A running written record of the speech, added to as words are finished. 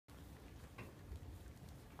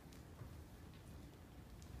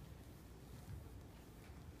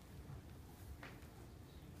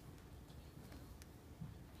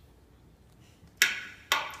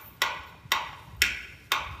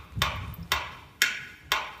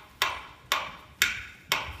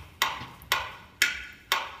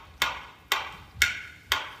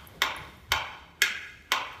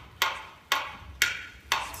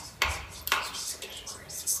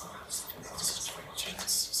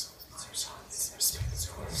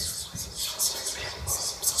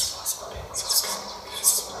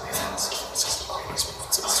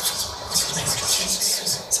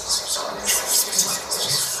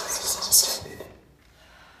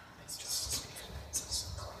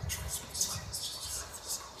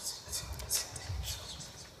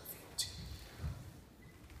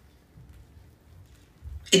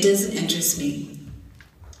It doesn't interest me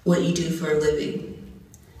what you do for a living.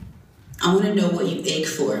 I want to know what you ache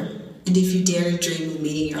for, and if you dare to dream of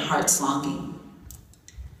meeting your heart's longing.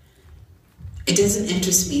 It doesn't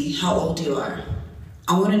interest me how old you are.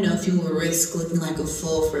 I want to know if you will risk looking like a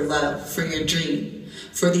fool for love, for your dream,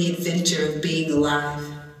 for the adventure of being alive.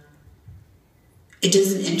 It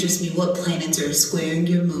doesn't interest me what planets are squaring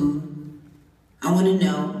your moon. I want to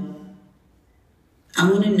know. I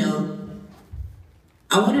want to know.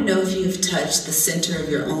 I want to know if you have touched the center of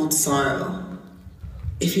your own sorrow,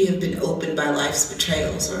 if you have been opened by life's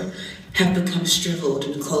betrayals or have become shriveled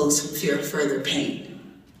and closed from fear of further pain.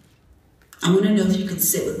 I want to know if you can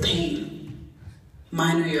sit with pain,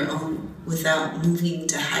 mine or your own, without moving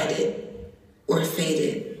to hide it or fade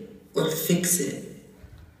it or fix it.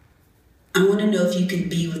 I want to know if you can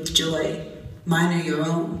be with joy, mine or your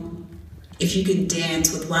own. If you can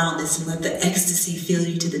dance with wildness and let the ecstasy fill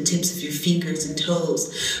you to the tips of your fingers and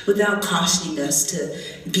toes without cautioning us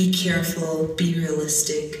to be careful, be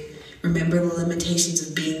realistic, remember the limitations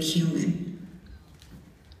of being human.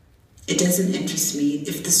 It doesn't interest me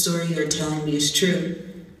if the story you're telling me is true.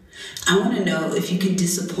 I want to know if you can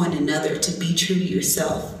disappoint another to be true to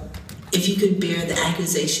yourself, if you can bear the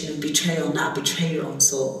accusation of betrayal, not betray your own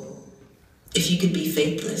soul, if you can be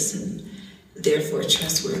faithless and therefore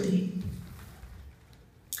trustworthy.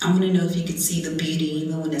 I want to know if you can see the beauty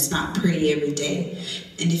even when it's not pretty every day,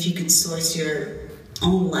 and if you can source your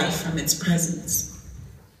own life from its presence.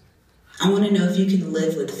 I want to know if you can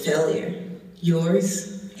live with failure,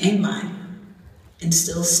 yours and mine, and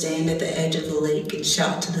still stand at the edge of the lake and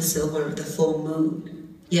shout to the silver of the full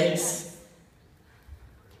moon, yes.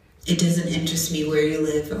 It doesn't interest me where you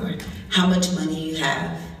live or how much money you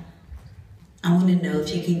have. I want to know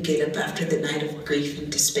if you can get up after the night of grief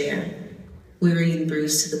and despair, weary and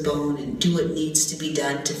bruised to the bone, and do what needs to be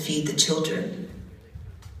done to feed the children.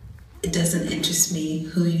 It doesn't interest me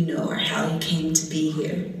who you know or how you came to be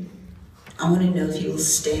here. I want to know if you will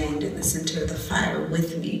stand in the center of the fire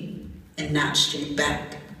with me and not stream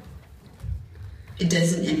back. It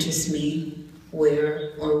doesn't interest me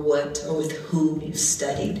where or what or with whom you've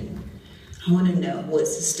studied. I want to know what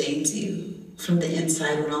sustains you from the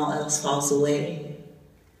inside when all else falls away.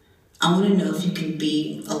 I want to know if you can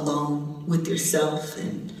be alone with yourself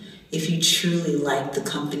and if you truly like the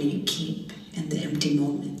company you keep in the empty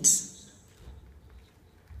moments.